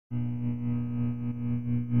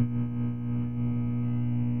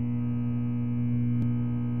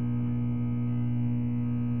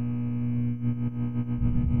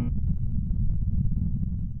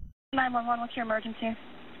911, what's your emergency?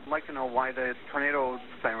 I'd like to know why the tornado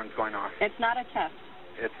siren's going off. It's not a test.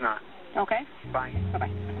 It's not. Okay. Bye.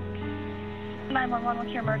 Bye-bye. 911,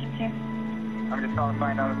 what's your emergency? I'm just calling to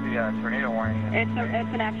find out if the tornado warning is...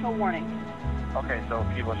 It's an actual warning. Okay, so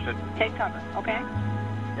people should... Take cover, okay?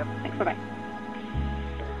 Yep. Thanks, bye-bye.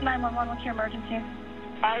 911, what's your emergency?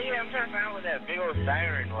 Yeah, I'm trying to find out what that big old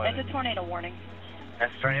siren was. It's a tornado warning.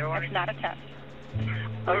 That's a tornado warning? It's not a test.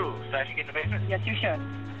 Oh, so I should get in the basement? Yes, you should.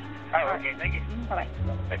 Oh, okay, thank you. Bye-bye.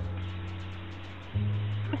 Bye.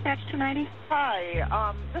 Dispatch 290?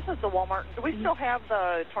 Hi, this is the Walmart. Do we still have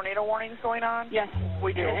the tornado warnings going on? Yes.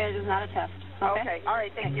 We do. It is not a test. Okay. All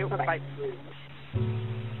right, thank you. Bye-bye.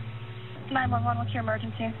 911, what's your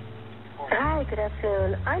emergency? Hi, good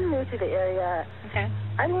afternoon. I'm new to the area. Okay.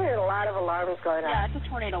 I'm hearing a lot of alarms going on. Yeah, it's a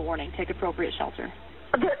tornado warning. Take appropriate shelter.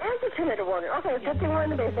 There is a tornado warning. Okay, good thing we're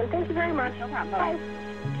in the basement. Thank you very much. No problem. Bye.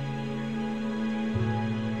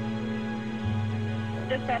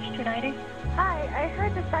 Dispatch 290? Hi, I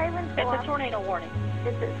heard the sirens go It's off. a tornado warning.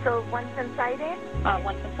 Is it so once inside in?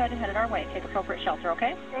 Once inside and headed our way. Take appropriate shelter,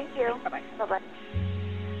 okay? Thank you. Bye-bye. Bye-bye.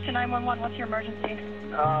 To 911, what's your emergency?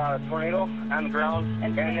 Tornado on the ground.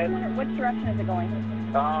 And which direction is it going?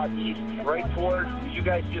 East, right towards... You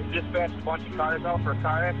guys just dispatched a bunch of cars out for a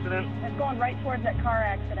car accident? It's going right towards that car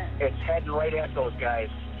accident. It's heading right at those guys.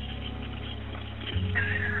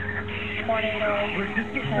 Tornado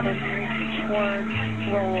headed towards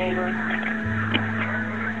rollover.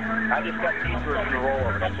 I just got detours in the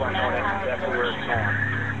rollover. That's why I know that's exactly where it's going.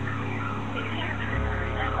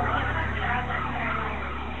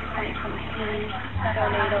 2023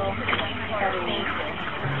 tornado heading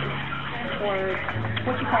towards...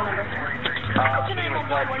 What's your call number? What's your 911?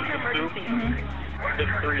 What's your emergency?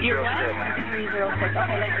 6306. 306.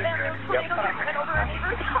 Okay, thank you. Yep.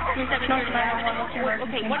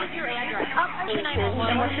 Okay, what is your address?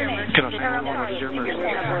 911. What's your name? Can I say what is your emergency?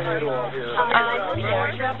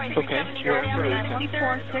 Okay. You're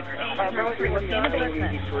 466803. What's in the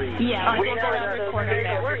basement? Yeah. Was he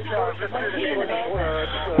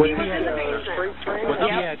in the basement?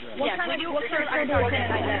 What kind of search are you doing?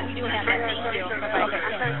 We do have that. Thank you.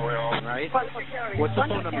 All right. What's the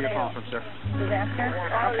phone number you're calling from, sir? Disaster?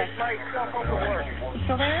 Okay. You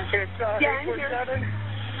still there? Yeah, I'm here.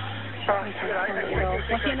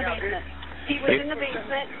 What's in the basement? He was in the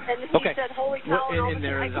basement, and he said, holy cow, and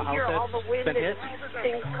there is a house all the wind that's been hit? and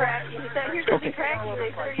things cracking. He said, here's something cracking. They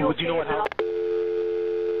said, are you Would you know what house?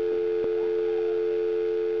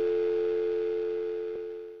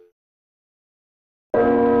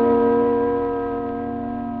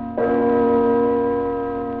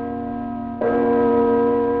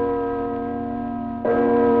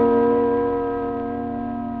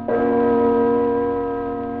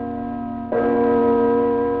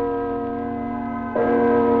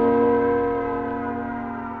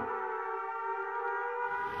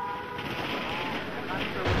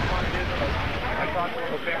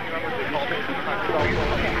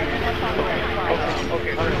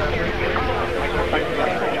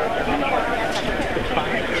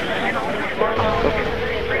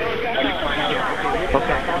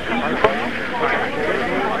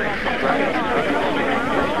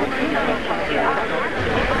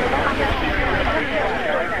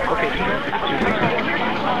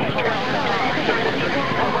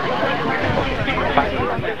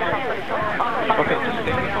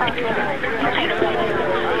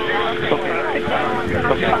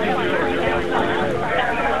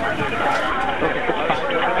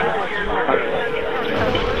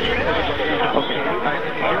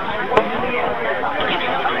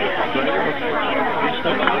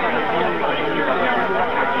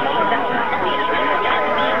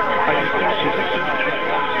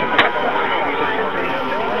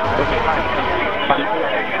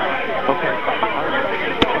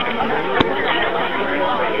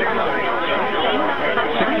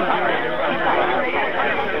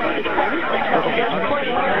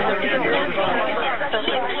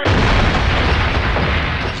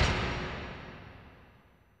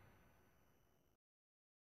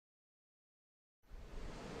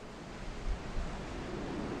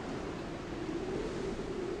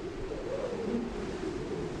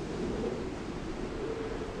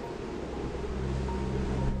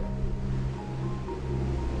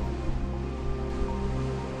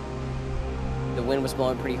 The wind was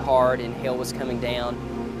blowing pretty hard and hail was coming down.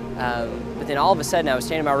 But then all of a sudden I was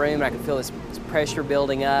standing in my room and I could feel this pressure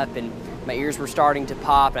building up and my ears were starting to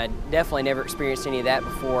pop, and I definitely never experienced any of that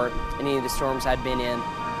before, any of the storms I'd been in.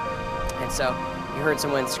 And so you heard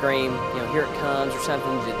someone scream, you know, here it comes or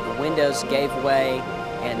something. The windows gave way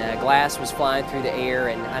and glass was flying through the air,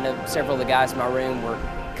 and I know several of the guys in my room were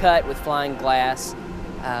cut with flying glass.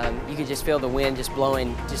 You could just feel the wind just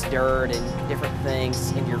blowing just dirt and different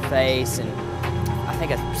things into your face. And I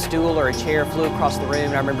think a stool or a chair flew across the room,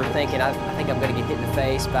 and I remember thinking, I think I'm going to get hit in the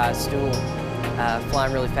face by a stool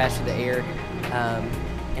flying really fast through the air.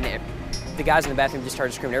 The guys in the bathroom just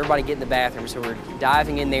started screaming, everybody get in the bathroom. So we're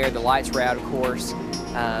diving in there, the lights were out, of course.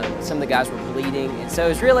 Some of the guys were bleeding. And so it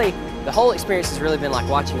was really, the whole experience has really been like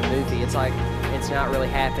watching a movie. It's like, it's not really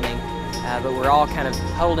happening. But we're all kind of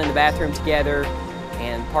huddled in the bathroom together,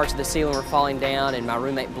 and parts of the ceiling were falling down, and my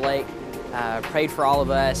roommate Blake prayed for all of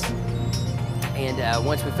us. And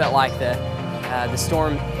once we felt like the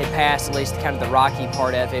storm had passed, at least kind of the rocky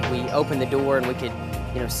part of it, we opened the door and we could,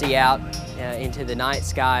 see out into the night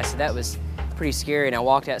sky. So that was pretty scary. And I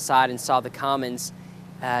walked outside and saw the commons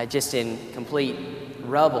just in complete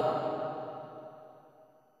rubble.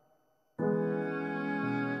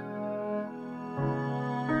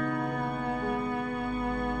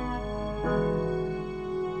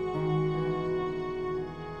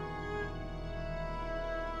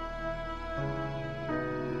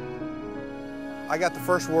 I got the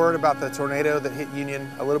first word about the tornado that hit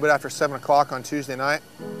Union a little bit after 7 o'clock on Tuesday night.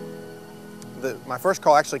 My first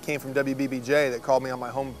call actually came from WBBJ that called me on my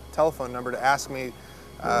home telephone number to ask me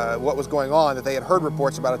what was going on, that they had heard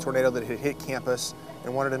reports about a tornado that had hit campus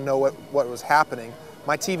and wanted to know what was happening.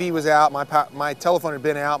 My TV was out, my telephone had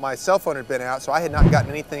been out, my cell phone had been out, so I had not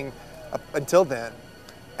gotten anything up until then.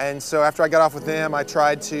 And so after I got off with them, I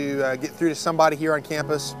tried to get through to somebody here on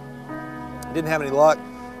campus. Didn't have any luck.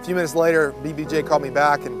 A few minutes later, BBJ called me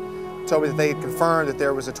back and told me that they had confirmed that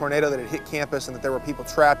there was a tornado that had hit campus and that there were people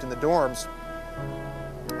trapped in the dorms.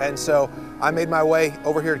 And so I made my way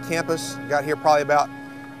over here to campus, got here probably about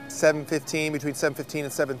 7:15, between 7:15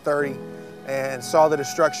 and 7:30, and saw the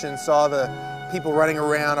destruction, saw the people running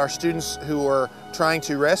around, our students who were trying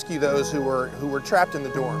to rescue those who were trapped in the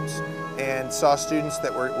dorms, and saw students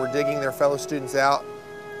that were digging their fellow students out.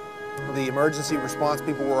 The emergency response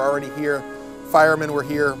people were already here. Firemen were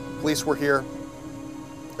here, police were here,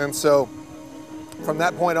 and so from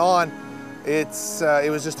that point on, it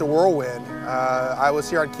was just a whirlwind. I was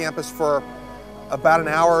here on campus for about an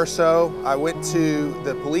hour or so. I went to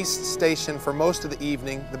the police station for most of the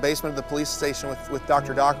evening, the basement of the police station with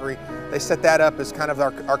Dr. Dockery. They set that up as kind of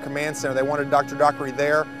our command center. They wanted Dr. Dockery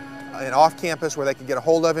there and off campus where they could get a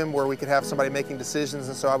hold of him, where we could have somebody making decisions,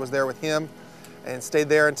 and so I was there with him and stayed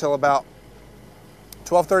there until about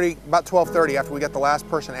 12:30 after we got the last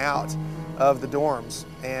person out of the dorms,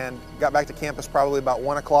 and got back to campus probably about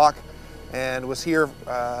 1 o'clock, and was here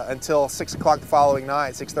until 6 o'clock the following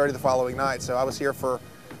night, 6:30 the following night. So I was here for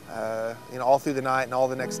all through the night and all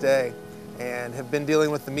the next day, and have been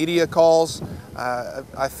dealing with the media calls.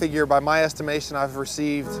 I figure by my estimation I've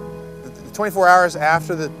received, the 24 hours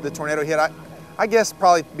after the tornado hit, I guess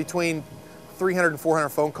probably between 300 and 400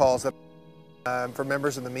 phone calls from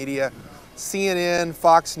members of the media. CNN,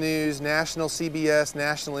 Fox News, national CBS,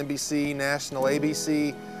 national NBC, national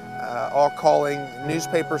ABC, all calling,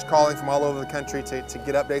 newspapers calling from all over the country to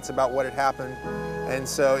get updates about what had happened. And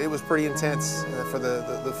so it was pretty intense for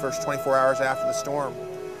the first 24 hours after the storm.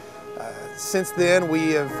 Since then,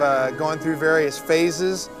 we have gone through various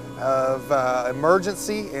phases of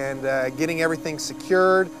emergency and getting everything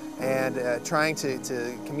secured and trying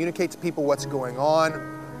to communicate to people what's going on,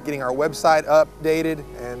 getting our website updated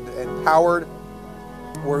and powered.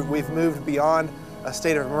 We've moved beyond a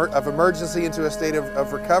state of emergency into a state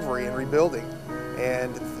of recovery and rebuilding.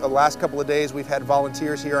 And the last couple of days we've had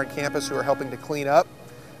volunteers here on campus who are helping to clean up.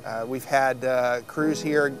 We've had crews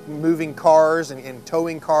here moving cars and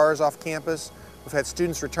towing cars off campus. We've had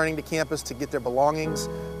students returning to campus to get their belongings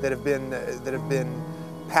that have been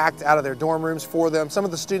packed out of their dorm rooms for them. Some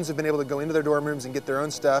of the students have been able to go into their dorm rooms and get their own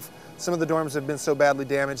stuff. Some of the dorms have been so badly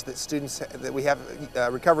damaged that we have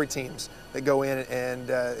recovery teams that go in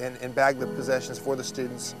and bag the possessions for the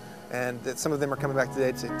students, and that some of them are coming back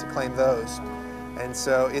today to claim those. And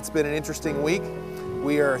so it's been an interesting week.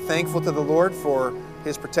 We are thankful to the Lord for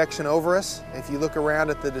His protection over us. If you look around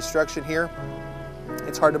at the destruction here,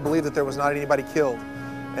 it's hard to believe that there was not anybody killed.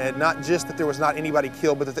 And not just that there was not anybody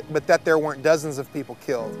killed, but that there weren't dozens of people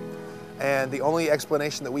killed. And the only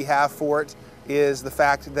explanation that we have for it is the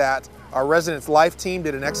fact that our residence life team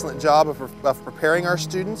did an excellent job of preparing our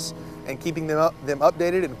students and keeping them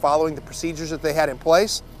updated and following the procedures that they had in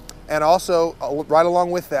place. And also, right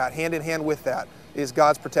along with that, hand in hand with that, is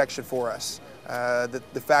God's protection for us.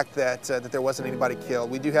 The fact that there wasn't anybody killed.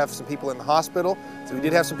 We do have some people in the hospital, so we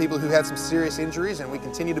did have some people who had some serious injuries, and we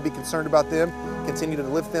continue to be concerned about them, continue to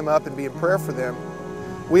lift them up and be in prayer for them.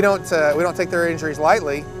 We don't take their injuries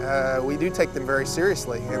lightly. We do take them very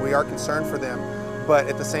seriously, and we are concerned for them. but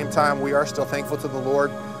at the same time, we are still thankful to the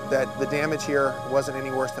Lord that the damage here wasn't any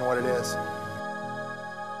worse than what it is.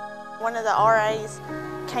 One of the RAs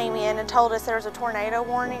came in and told us there was a tornado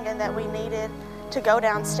warning and that we needed to go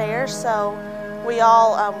downstairs. So we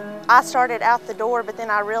all, I started out the door, but then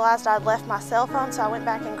I realized I'd left my cell phone, so I went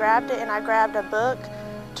back and grabbed it, and I grabbed a book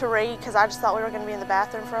to read because I just thought we were going to be in the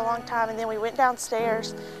bathroom for a long time. And then we went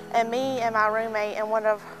downstairs, and me and my roommate and one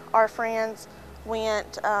of our friends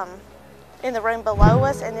went in the room below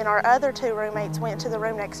us, and then our other two roommates went to the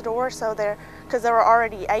room next door. So because there were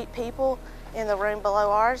already 8 people in the room below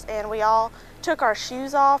ours, and we all took our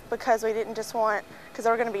shoes off because we didn't just want, because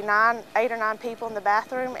there were going to be 8 or 9 people in the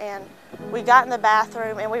bathroom. And we got in the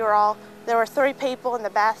bathroom, and there were 3 people in the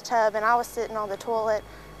bathtub, and I was sitting on the toilet,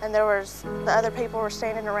 and the other people were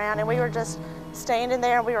standing around, and we were just standing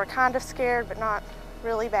there, and we were kind of scared, but not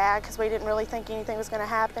really bad, because we didn't really think anything was going to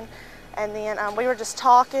happen. And then we were just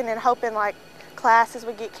talking and hoping like classes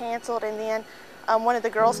would get canceled, and then one of the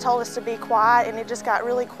girls told us to be quiet, and it just got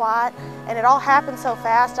really quiet, and it all happened so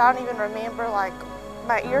fast. I don't even remember like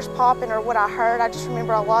my ears popping or what I heard. I just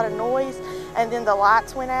remember a lot of noise, and then the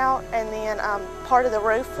lights went out, and then part of the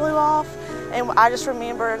roof flew off, and I just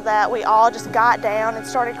remember that we all just got down and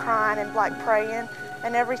started crying and like praying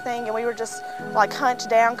and everything, and we were just like hunched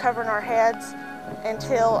down covering our heads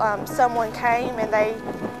until someone came, and they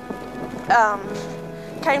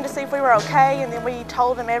came to see if we were okay, and then we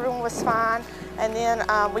told them everyone was fine, and then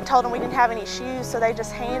we told them we didn't have any shoes, so they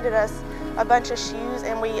just handed us a bunch of shoes.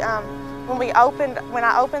 And when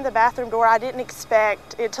I opened the bathroom door, I didn't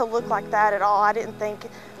expect it to look like that at all. I didn't think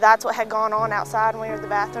that's what had gone on outside when we were in the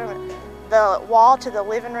bathroom. The wall to the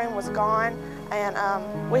living room was gone,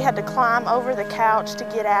 and we had to climb over the couch to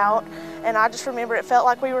get out. And I just remember it felt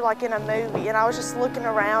like we were like in a movie, and I was just looking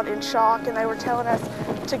around in shock, and they were telling us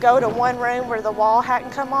to go to one room where the wall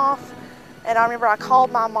hadn't come off. And I remember I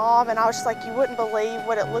called my mom, and I was just like, you wouldn't believe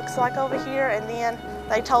what it looks like over here. And then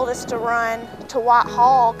they told us to run to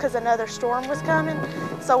Whitehall because another storm was coming.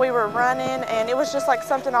 So we were running, and it was just like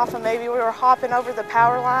something off a movie. We were hopping over the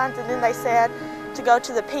power lines, and then they said to go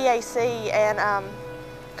to the PAC, and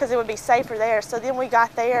because it would be safer there. So then we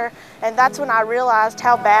got there, and that's when I realized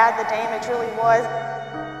how bad the damage really was.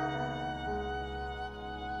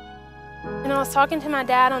 And I was talking to my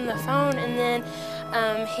dad on the phone, and then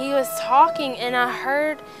he was talking, and I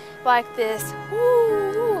heard like this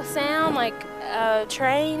woo sound, like a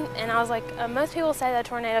train, and I was like, most people say that a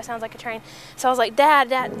tornado sounds like a train. So I was like,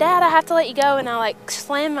 Dad, I have to let you go, and I like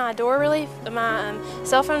slammed my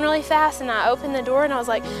cell phone really fast, and I opened the door, and I was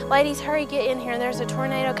like, ladies, hurry, get in here, there's a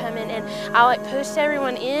tornado coming. And I like pushed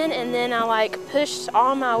everyone in, and then I like pushed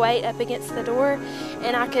all my weight up against the door,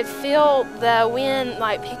 and I could feel the wind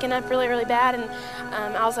like picking up really, really bad. And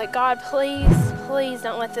I was like, God, please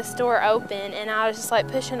don't let this door open. And I was just like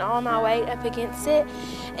pushing all my weight up against it.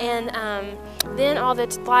 And then all the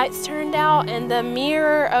lights turned out, and the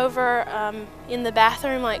mirror over in the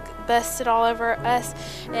bathroom like busted all over us,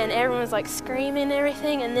 and everyone was like screaming and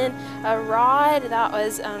everything. And then a rod that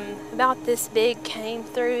was about this big came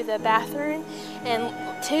through the bathroom, and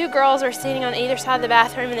 2 girls were sitting on either side of the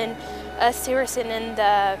bathroom, and then us 2 were sitting in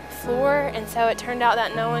the floor. And so it turned out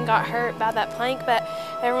that no one got hurt by that plank, but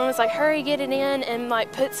everyone was like, hurry, get it in, and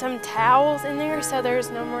like put some towels in there so there's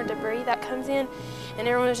no more debris that comes in. And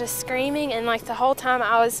everyone was just screaming, and like the whole time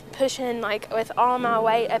I was pushing like with all my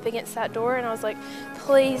weight up against that door, and I was like,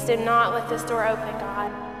 please do not let this door open, God.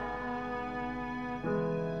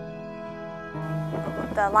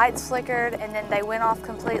 The lights flickered, and then they went off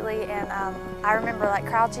completely, and I remember like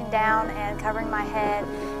crouching down and covering my head,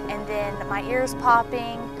 and then my ears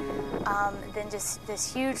popping, then just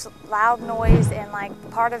this huge loud noise, and like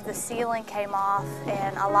part of the ceiling came off,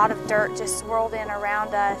 and a lot of dirt just swirled in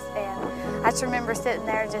around us. And I just remember sitting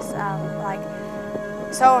there just like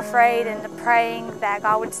so afraid and praying that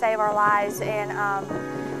God would save our lives. And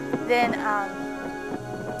then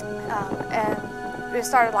it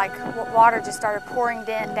started like water just started pouring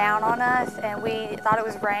down on us, and we thought it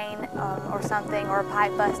was rain or something, or a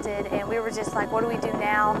pipe busted, and we were just like, what do we do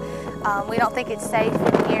now? We don't think it's safe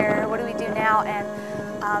in here. What do we do now?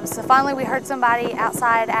 And so finally we heard somebody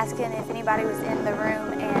outside asking if anybody was in the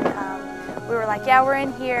room, and we were like, yeah, we're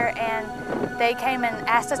in here. And they came and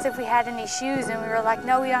asked us if we had any shoes, and we were like,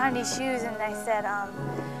 no, we don't have any shoes. And they said,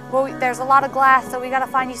 well, there's a lot of glass, so we got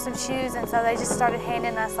to find you some shoes. And so they just started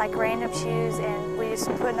handing us like random shoes, and we just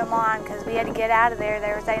putting them on because we had to get out of there.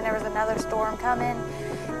 They were saying there was another storm coming.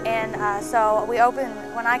 And so we opened,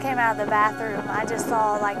 when I came out of the bathroom, I just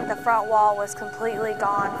saw like the front wall was completely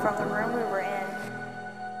gone from the room we were in.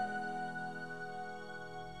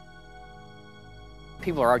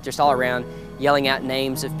 people are just all around yelling out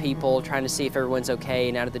names of people, trying to see if everyone's okay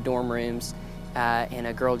and out of the dorm rooms. And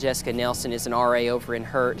a girl, Jessica Nelson, is an RA over in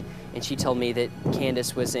Hurt, and she told me that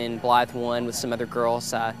Candace was in Blythe 1 with some other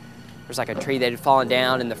girls. There's like a tree that had fallen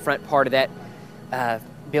down, and the front part of that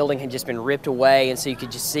building had just been ripped away, and so you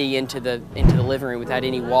could just see into the living room without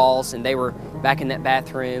any walls, and they were back in that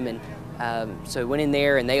bathroom. And so we went in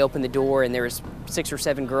there, and they opened the door, and there was 6 or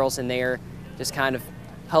 7 girls in there just kind of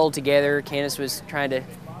huddled together. Candace was trying to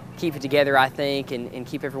keep it together, I think, and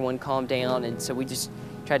keep everyone calmed down, and so we just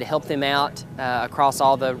tried to help them out across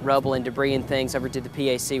all the rubble and debris and things over to the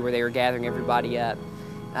PAC where they were gathering everybody up.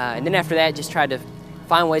 And then after that, just tried to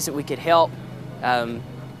find ways that we could help.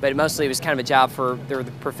 But mostly it was kind of a job for the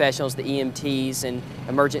professionals, the EMTs and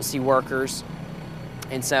emergency workers.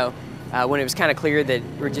 And so when it was kind of clear that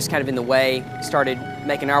we were just kind of in the way, started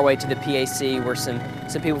making our way to the PAC where some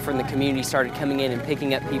people from the community started coming in and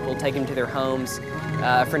picking up people, taking them to their homes.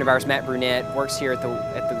 A friend of ours, Matt Brunette, works here at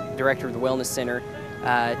the director of the Wellness Center,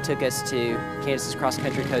 took us to Candace's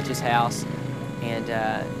cross-country coach's house, and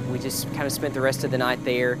we just kind of spent the rest of the night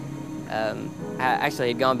there. I actually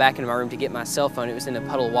had gone back into my room to get my cell phone. It was in a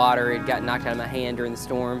puddle of water. It had gotten knocked out of my hand during the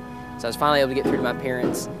storm. So I was finally able to get through to my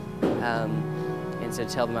parents and so to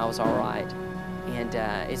tell them I was all right. And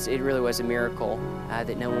it really was a miracle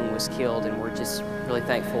that no one was killed, and we're just really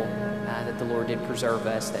thankful that the Lord did preserve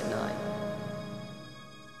us that night.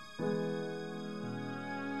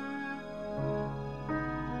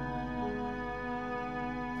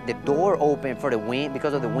 The door opened for the wind,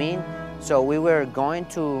 because of the wind, so we were going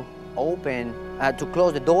to open, to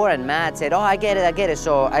close the door, and Matt said, oh, I get it.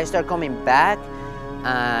 So I started coming back,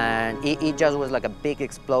 and it just was like a big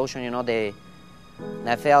explosion, you know.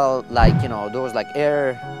 I felt like, you know, there was like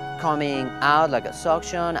air coming out, like a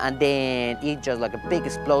suction, and then it just like a big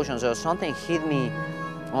explosion. So something hit me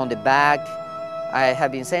on the back. I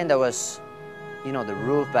have been saying that was, you know, the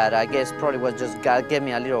roof, but I guess probably was just God gave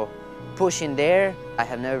me a little push in there. I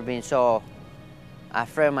have never been so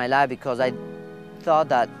afraid of my life, because I thought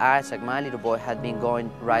that Isaac, my little boy, had been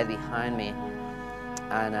going right behind me.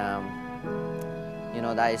 And, you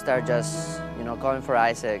know, I started just, you know, calling for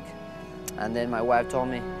Isaac. And then my wife told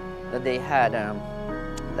me that they had,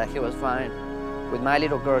 that he was fine with my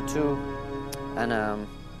little girl too. And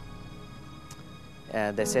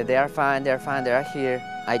they said, they are fine, they are here.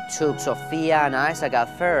 I took Sophia and Isaac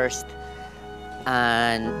at first.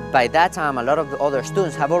 And by that time, a lot of the other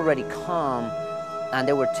students have already come, and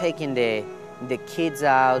they were taking the kids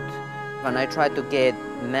out. And I tried to get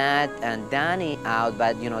Matt and Danny out,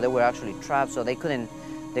 but you know, they were actually trapped, so they couldn't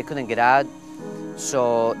get out.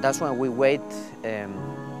 So that's when we wait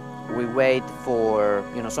for,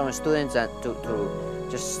 you know, some students to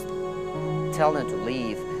just tell them to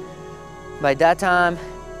leave. By that time,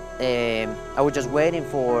 I was just waiting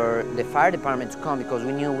for the fire department to come, because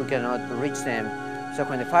we knew we cannot reach them. So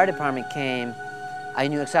when the fire department came, I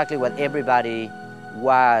knew exactly what everybody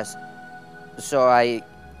was. So I,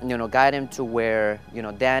 you know, guided them to where, you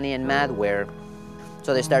know, Danny and Matt were.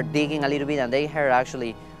 So they started digging a little bit, and they heard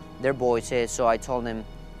actually their voices. So I told them,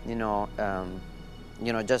 you know,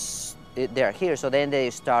 just they're here. So then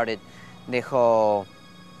they started the whole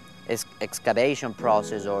excavation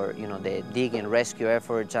process, or, you know, the dig and rescue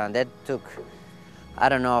efforts, and that took, I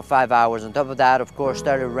don't know, 5 hours. On top of that, of course,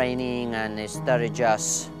 started raining, and it started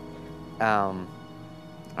just, I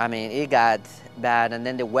mean, it got bad. And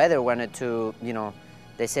then the weather wanted to, you know,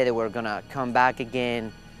 they said they were gonna come back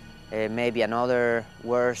again. Maybe another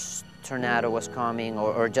worse tornado was coming,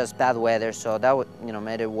 or just bad weather. So that would, you know,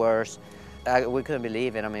 made it worse. We couldn't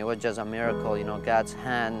believe it. I mean, it was just a miracle, you know, God's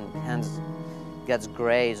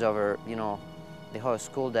grace over, you know, the whole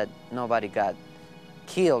school, that nobody got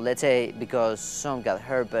killed, let's say, because some got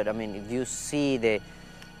hurt. But I mean, if you see the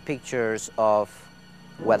pictures of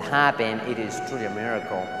what happened, it is truly a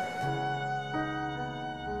miracle.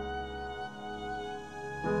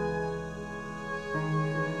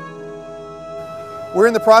 We're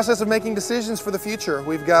in the process of making decisions for the future.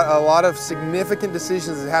 We've got a lot of significant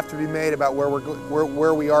decisions that have to be made about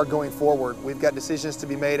where we are going forward. We've got decisions to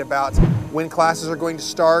be made about when classes are going to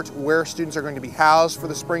start, where students are going to be housed for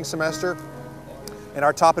the spring semester. And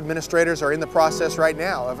our top administrators are in the process right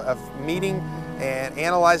now of meeting and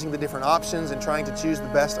analyzing the different options and trying to choose the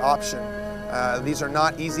best option. These are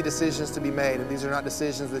not easy decisions to be made, and these are not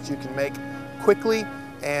decisions that you can make quickly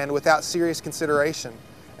and without serious consideration.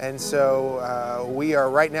 And so we are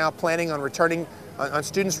right now planning on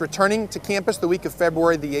students returning to campus the week of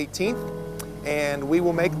February the 18th, and we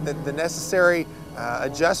will make the necessary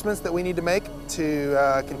adjustments that we need to make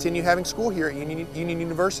to continue having school here at Union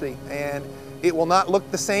University. And It will not look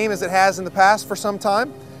the same as it has in the past for some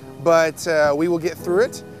time, but we will get through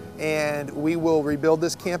it, and we will rebuild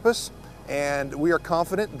this campus, and we are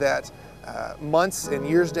confident that months and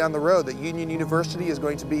years down the road that Union University is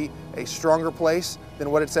going to be a stronger place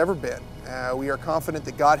than what it's ever been. We are confident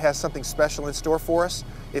that God has something special in store for us.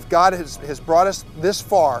 If God has brought us this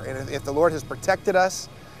far, and if the Lord has protected us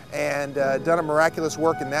and done a miraculous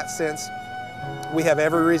work in that sense, we have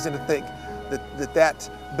every reason to think that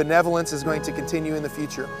benevolence is going to continue in the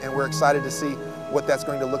future, and we're excited to see what that's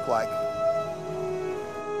going to look like.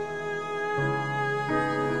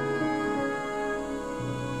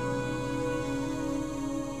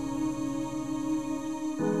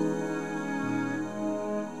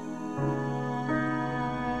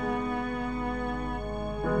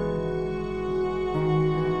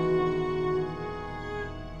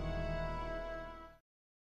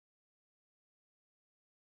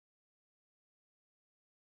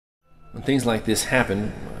 When things like this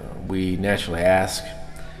happen, we naturally ask,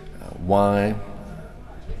 why?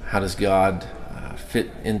 How does God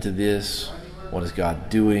fit into this? What is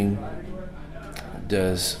God doing?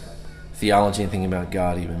 Does theology and thinking about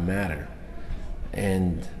God even matter?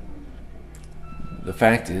 And the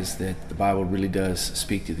fact is that the Bible really does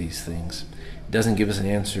speak to these things. It doesn't give us an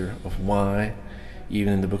answer of why.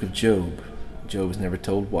 Even in the book of Job, Job is never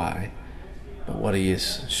told why. But what he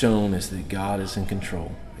is shown is that God is in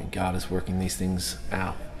control, and God is working these things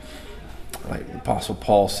out. Like the Apostle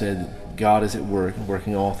Paul said, God is at work,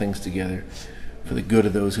 working all things together for the good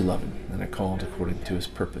of those who love Him and are called according to His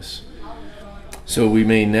purpose. So we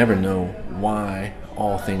may never know why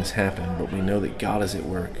all things happen, but we know that God is at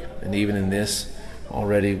work. And even in this,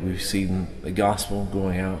 already we've seen the gospel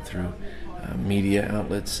going out through media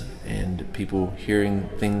outlets and people hearing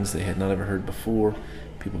things they had not ever heard before,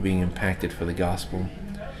 people being impacted for the gospel.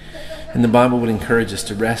 And the Bible would encourage us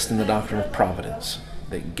to rest in the doctrine of providence,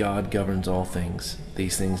 that God governs all things.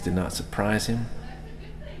 These things did not surprise Him.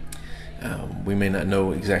 We may not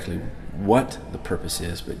know exactly what the purpose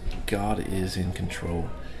is, but God is in control,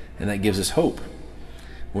 and that gives us hope.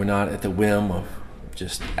 We're not at the whim of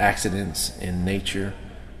just accidents in nature,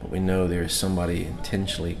 but we know there is somebody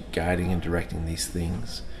intentionally guiding and directing these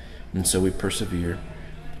things, and so we persevere.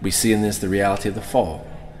 We see in this the reality of the fall.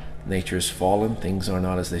 Nature is fallen, things are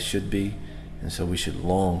not as they should be, and so we should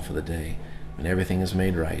long for the day when everything is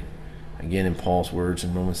made right. Again, in Paul's words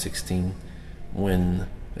in Romans 16, when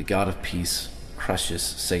the God of peace crushes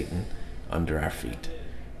Satan under our feet.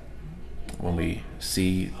 When we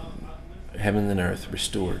see heaven and earth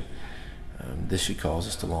restored, this should cause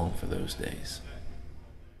us to long for those days.